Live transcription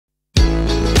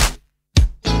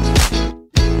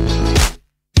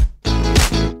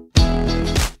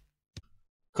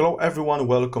Hello everyone,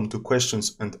 welcome to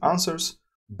questions and answers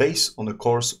based on the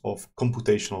course of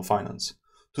Computational Finance.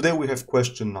 Today we have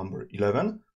question number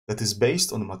 11 that is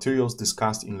based on the materials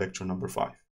discussed in lecture number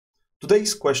 5.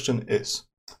 Today's question is,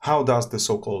 how does the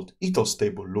so-called ethos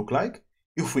table look like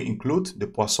if we include the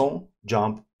Poisson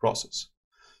jump process?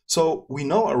 So we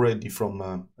know already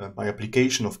from by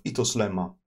application of ethos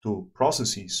lemma to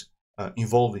processes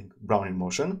involving Brownian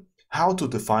motion, how to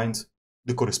define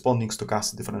the corresponding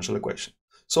stochastic differential equation.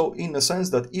 So in the sense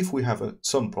that if we have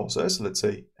some process, let's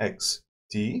say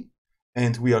xt,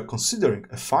 and we are considering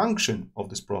a function of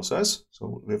this process,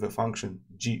 so we have a function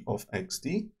g of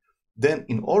xt, then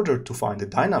in order to find the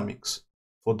dynamics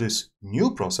for this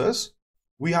new process,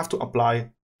 we have to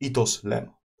apply ethos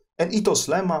lemma. And ethos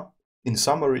lemma, in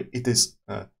summary, it is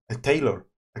a Taylor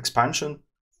expansion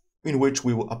in which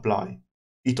we will apply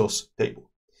ethos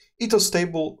table. Ethos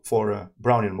table for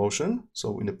Brownian motion,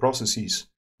 so in the processes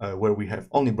where we have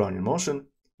only Brownian motion,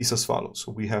 is as follows.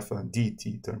 So we have a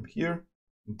dt term here,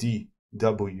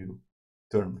 dw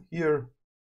term here,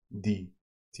 dt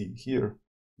here,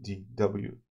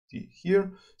 dwt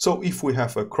here. So if we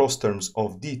have cross terms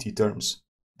of dt terms,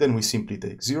 then we simply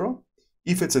take 0.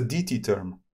 If it's a dt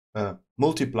term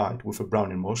multiplied with a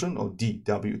Brownian motion, or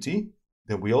dwt,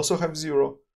 then we also have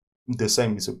 0. The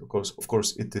same is because, of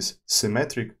course, it is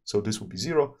symmetric, so this will be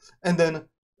 0. And then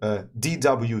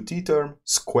dwt term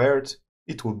squared,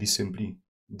 it will be simply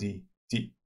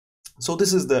dt. So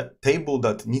this is the table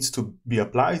that needs to be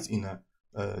applied in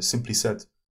a simply said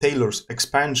Taylor's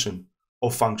expansion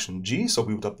of function g. So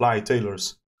we would apply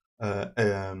Taylor's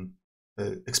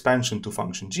expansion to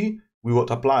function g. We would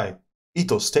apply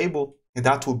ethos table, and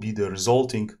that will be the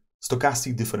resulting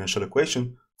stochastic differential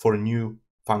equation for a new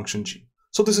function g.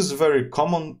 So this is very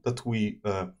common that we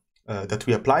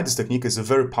apply this technique. Is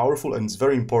very powerful and it's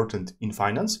very important in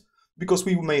finance, because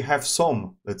we may have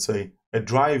some, let's say, a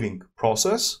driving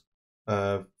process,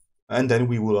 and then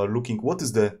we will are looking what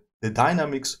is the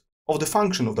dynamics of the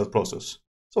function of that process.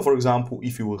 So for example,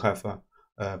 if you will have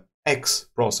a x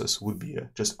process would be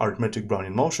just arithmetic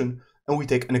Brownian motion, and we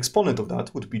take an exponent of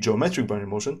that would be geometric Brownian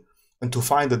motion, and to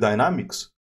find the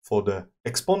dynamics for the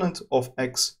exponent of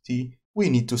xt, we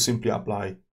need to simply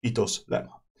apply ethos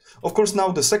lemma. Of course, now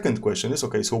the second question is,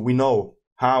 okay, so we know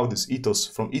how this ethos,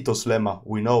 from ethos lemma,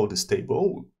 we know this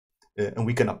table, and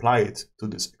we can apply it to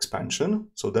this expansion.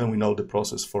 So then we know the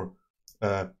process for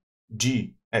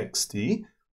gxt.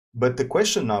 But the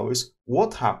question now is,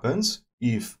 what happens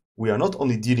if we are not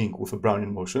only dealing with a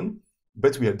Brownian motion,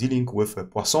 but we are dealing with a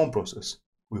Poisson process,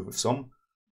 with some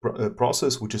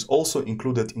process which is also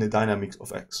included in the dynamics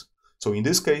of x. So in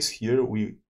this case here,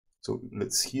 we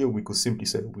could simply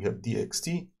say we have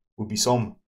dxt will be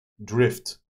some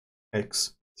drift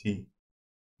xt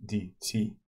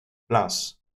dt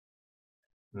plus,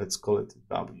 let's call it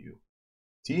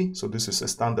wt. So this is a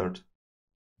standard,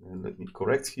 let me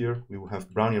correct here, we will have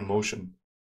Brownian motion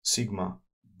sigma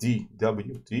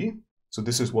dwt. So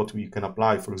this is what we can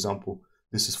apply. For example,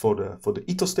 this is for the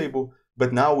ethos table,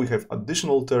 but now we have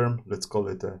additional term, let's call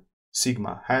it a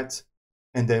sigma hat,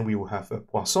 and then we will have a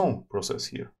Poisson process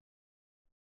here.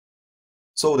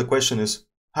 So the question is,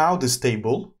 how this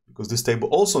table, because this table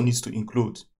also needs to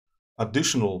include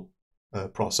additional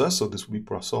process, so this will be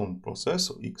Poisson process,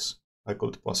 so x, I call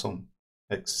it Poisson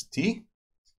xt.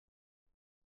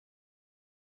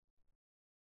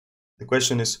 The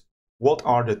question is, what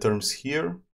are the terms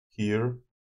here, here,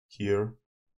 here,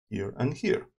 here, and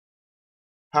here?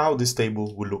 How this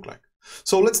table will look like.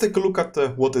 So let's take a look at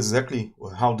what exactly,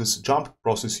 how this jump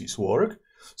processes work.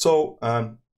 So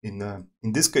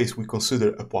in this case, we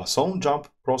consider a Poisson jump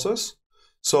process.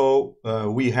 So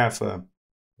we have,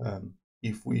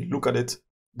 if we look at it,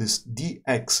 this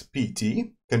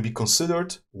dxpt can be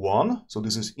considered 1. So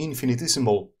this is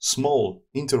infinitesimal small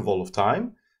interval of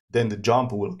time. Then the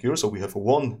jump will occur. So we have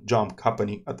one jump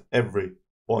happening at every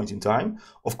point in time.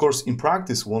 Of course, in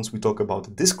practice, once we talk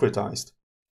about discretized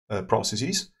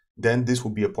processes, then this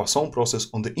will be a Poisson process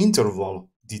on the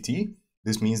interval dt.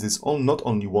 This means it's not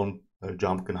only one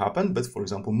jump can happen, but for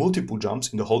example, multiple jumps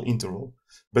in the whole interval.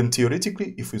 But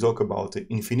theoretically, if we talk about the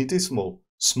infinitesimal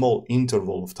small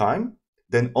interval of time,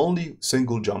 then only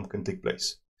single jump can take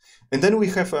place. And then we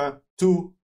have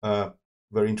two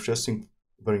very interesting,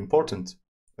 very important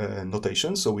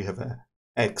notations. So we have a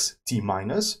xt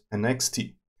minus and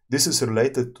xt. This is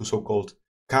related to so-called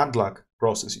Grzelak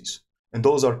processes. And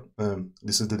those are,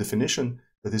 this is the definition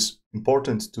that is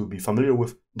important to be familiar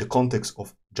with in the context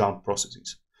of jump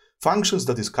processes. Functions,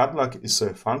 that is Grzelak, is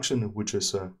a function which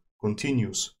is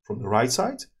continuous from the right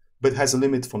side, but has a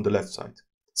limit from the left side.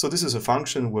 So this is a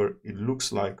function where it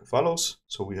looks like follows.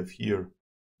 So we have here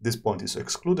this point is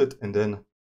excluded, and then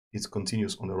it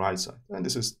continues on the right side. And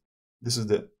this is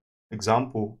the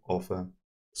example of a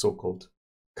so-called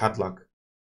Grzelak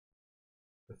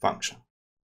function.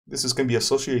 This can be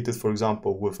associated, for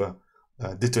example, with a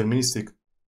deterministic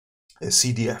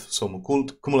CDF, so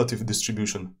cumulative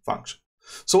distribution function.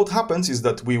 So what happens is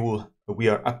that we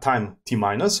are at time t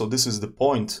minus. So this is the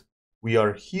point. We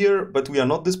are here, but we are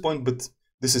not this point, but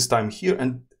this is time here,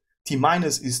 and t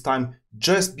minus is time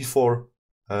just before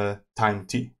time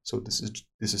t. So this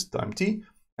is time t,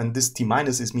 and this t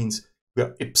minus means we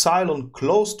are epsilon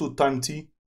close to time t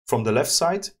from the left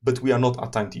side, but we are not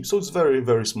at time t. So it's very,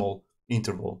 very small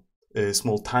interval,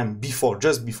 small time before,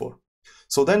 just before.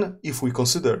 So then if we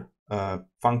consider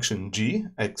function g,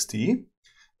 xt,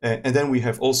 and then we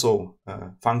have also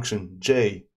function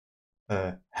j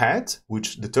hat,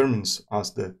 which determines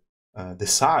as the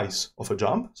size of a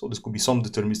jump. So this could be some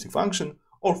deterministic function,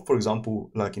 or for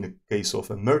example, like in the case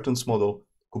of a Merton's model,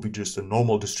 could be just a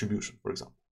normal distribution, for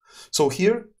example. So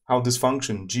here, how this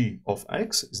function g of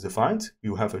x is defined,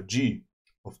 you have a g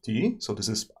of t, so this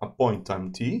is a point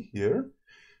time t here,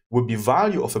 would be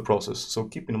value of a process. So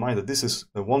keep in mind that this is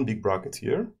one big bracket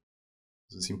here.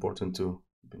 This is important to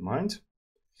keep in mind.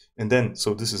 And then,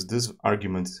 so this is this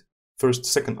argument,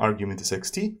 second argument is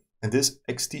xt, and this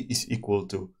xt is equal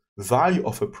to value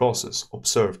of a process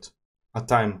observed at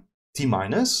time t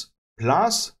minus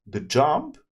plus the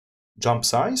jump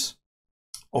size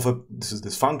of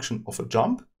this function of a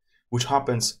jump, which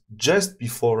happens just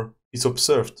before it's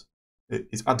observed,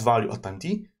 it's at value at time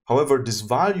t. However, this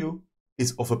value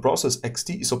is of a process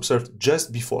xt is observed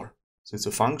just before. So it's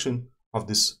a function of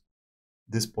this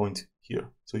point here.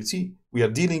 So you see,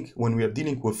 when we are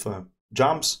dealing with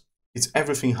jumps, it's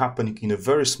everything happening in a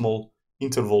very small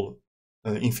interval,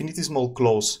 infinitesimal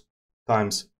close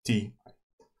times t.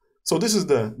 So this is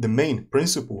the main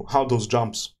principle, how those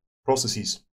jumps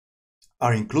processes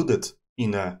are included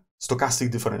in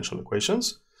stochastic differential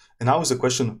equations. And now is the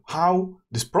question how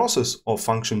this process of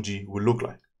function g will look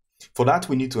like. For that,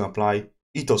 we need to apply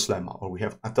Ito's lemma, or we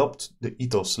have adopted the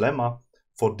Ito's lemma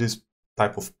for this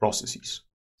type of processes.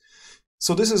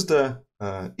 So this is the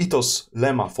Ito's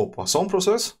lemma for Poisson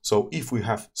process. So if we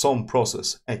have some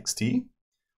process xt,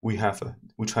 we have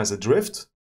which has a drift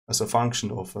as a function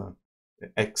of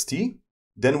xt,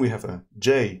 then we have a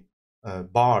j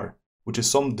bar, which is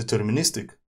some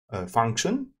deterministic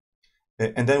function,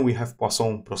 and then we have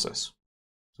Poisson process.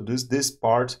 So this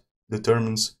part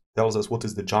tells us what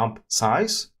is the jump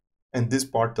size, and this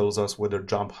part tells us whether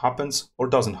jump happens or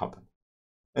doesn't happen.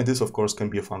 And this, of course, can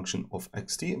be a function of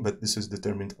xt, but this is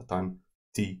determined at time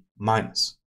t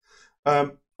minus.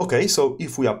 Okay, so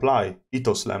if we apply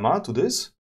Ito's lemma to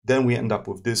this, then we end up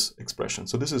with this expression.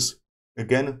 So this is,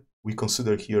 again, we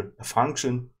consider here a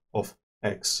function of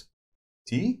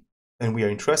xt, and we are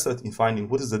interested in finding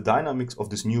what is the dynamics of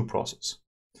this new process.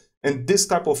 And this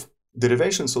type of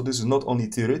derivation, so this is not only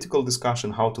theoretical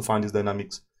discussion how to find these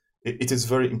dynamics, it is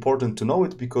very important to know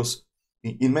it, because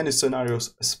in many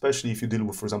scenarios, especially if you deal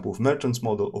with, for example, with Merton's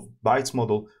model, of Byte's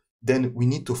model, then we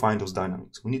need to find those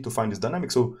dynamics. We need to find this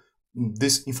dynamic. So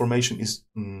this information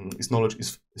knowledge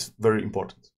is very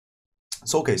important.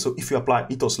 So okay, so if you apply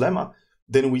Ito's lemma,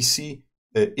 then we see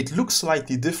it looks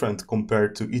slightly different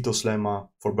compared to Ito's lemma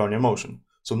for Brownian motion.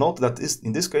 So note that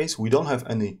in this case, we don't have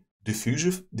any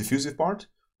diffusive part.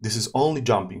 This is only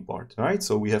jumping part, right?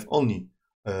 So we have only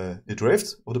the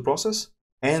drift of the process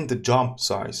and the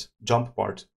jump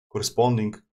part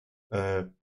corresponding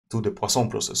to the Poisson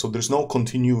process. So there's no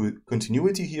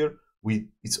continuity here.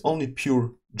 It's only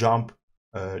pure jump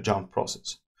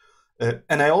process.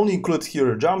 And I only include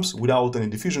here jumps without any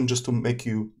diffusion, just to make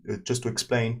you, just to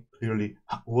explain clearly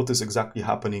what is exactly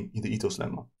happening in the Ito's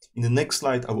lemma. In the next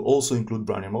slide, I will also include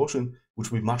Brownian motion,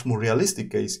 which will be a much more realistic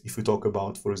case if we talk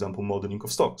about, for example, modeling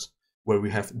of stocks, where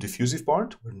we have diffusive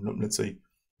part, where, let's say,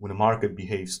 when a market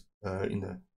behaves in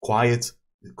a quiet,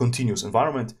 continuous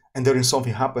environment, and then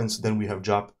something happens, then we have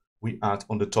jump we add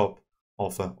on the top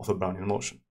of a Brownian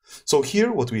motion. So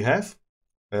here what we have,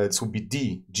 this would be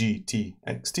d, g, t,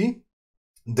 x, t.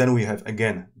 Then we have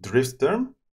again drift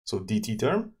term, so dt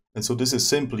term, and so this is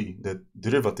simply the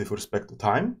derivative with respect to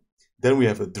time. Then we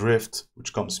have a drift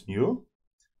which comes mu,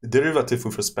 the derivative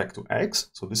with respect to x,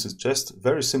 so this is just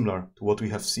very similar to what we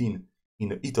have seen in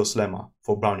the Ito's lemma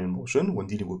for Brownian motion, when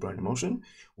dealing with Brownian motion.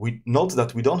 We note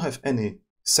that we don't have any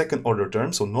second order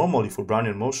term, so normally for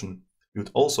Brownian motion you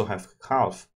would also have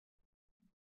half,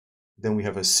 then we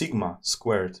have a sigma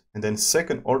squared, and then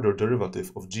second order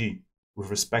derivative of g with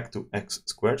respect to x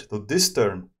squared. So this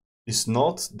term is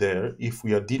not there if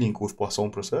we are dealing with Poisson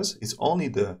process. It's only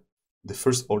the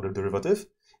first order derivative.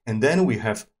 And then we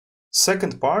have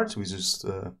second part, which is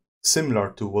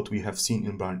similar to what we have seen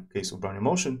in the case of Brownian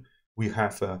motion. We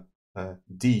have a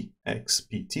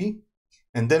dxpt,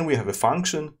 and then we have a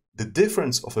function, the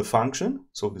difference of a function,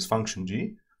 so this function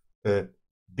g,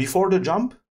 before the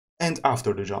jump and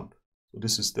after the jump. So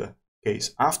this is the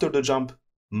case after the jump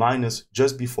minus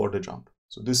just before the jump.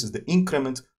 So this is the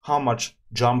increment, how much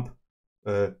jump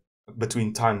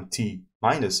between time t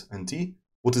minus and t,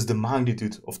 what is the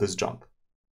magnitude of this jump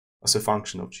as a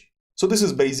function of g. So this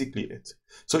is basically it.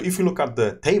 So if you look at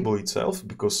the table itself,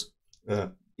 because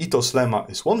ethos lemma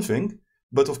is one thing,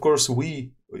 but of course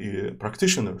we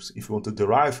practitioners, if you want to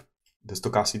derive the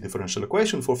stochastic differential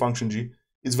equation for function g,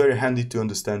 it's very handy to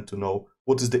understand, to know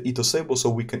what is the ethos table, so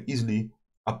we can easily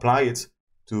apply it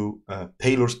to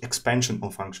Taylor's expansion on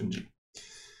function g.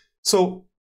 So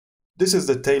this is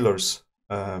the Taylor's,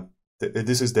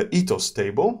 this is the ethos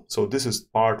table. So this is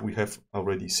part we have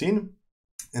already seen.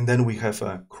 And then we have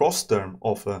a cross term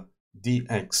of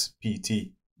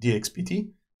dxpt.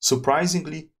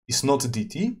 Surprisingly, it's not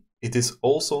dt, it is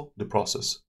also the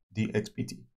process,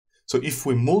 dxpt. So if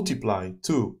we multiply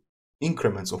two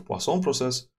increments of Poisson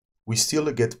process, we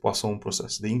still get Poisson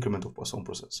process, the increment of Poisson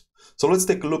process. So let's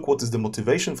take a look what is the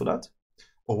motivation for that,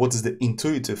 or what is the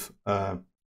intuitive,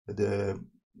 the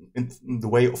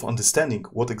way of understanding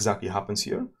what exactly happens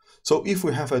here. So if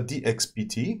we have a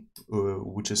dxpt,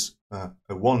 which is a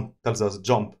one, tells us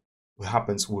jump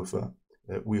happens with,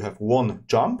 we have one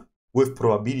jump with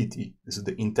probability, this is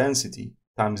the intensity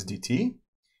times dt,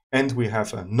 and we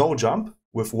have a no jump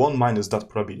with 1 minus that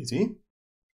probability,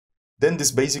 then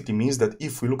this basically means that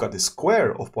if we look at the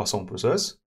square of Poisson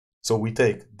process, so we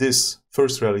take this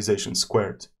first realization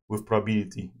squared with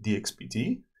probability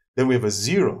dxpt, then we have a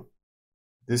 0,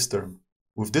 this term,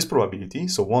 with this probability,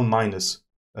 so 1 minus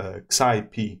psi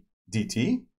p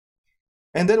dt.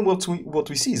 And then what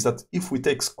we see is that if we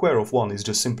take square of 1 is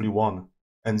just simply 1,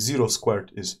 and 0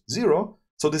 squared is 0,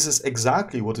 so this is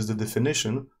exactly what is the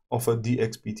definition of a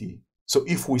dxpt. So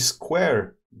if we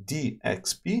square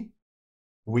dxp,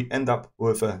 we end up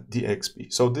with a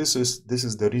dxp. So this is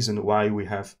the reason why we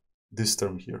have this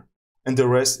term here, and the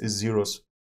rest is zeros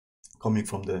coming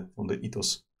from the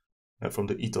ethos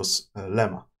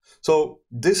lemma. So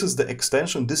this is the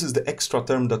extension, this is the extra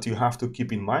term that you have to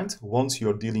keep in mind once we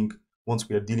are dealing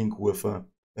with a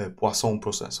Poisson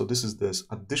process. So this is this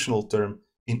additional term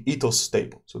in ethos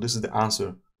table. So this is the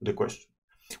answer to the question.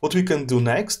 What we can do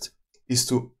next is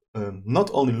to not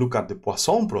only look at the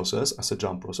Poisson process as a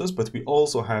jump process, but we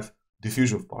also have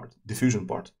diffusion part.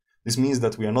 This means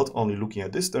that we are not only looking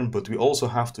at this term, but we also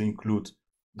have to include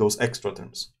those extra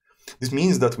terms. This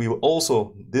means that we will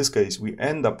also, in this case, we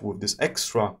end up with this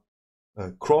extra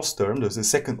cross term. There's a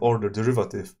second order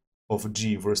derivative of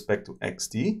g with respect to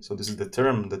xt. So this is the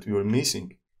term that we were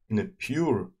missing in a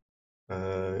pure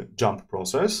jump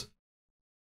process.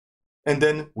 And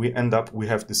then we end up, we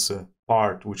have this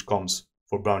part which comes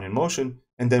for Brownian motion,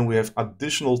 and then we have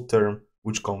additional term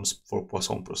which comes for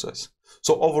Poisson process.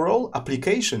 So overall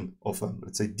application of,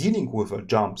 let's say, dealing with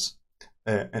jumps,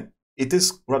 and it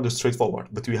is rather straightforward,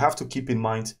 but we have to keep in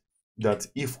mind that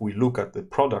if we look at the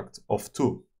product of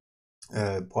two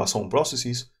Poisson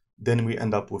processes, then we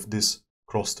end up with this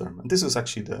cross term. And this is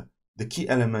actually the key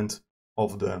element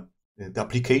of the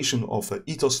application of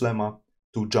ethos lemma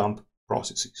to jump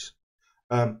processes.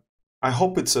 I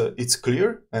hope it's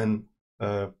clear, and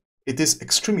it is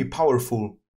extremely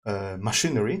powerful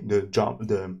machinery,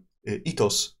 the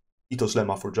ethos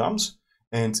lemma for jumps.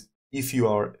 And if you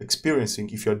are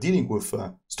dealing with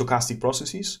stochastic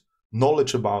processes,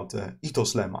 knowledge about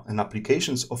ethos lemma and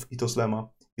applications of ethos lemma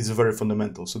is very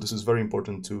fundamental. So this is very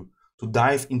important to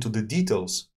dive into the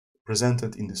details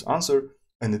presented in this answer,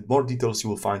 and more details you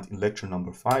will find in lecture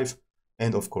number 5,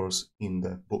 and of course in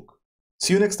the book.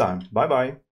 See you next time. Bye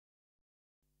bye.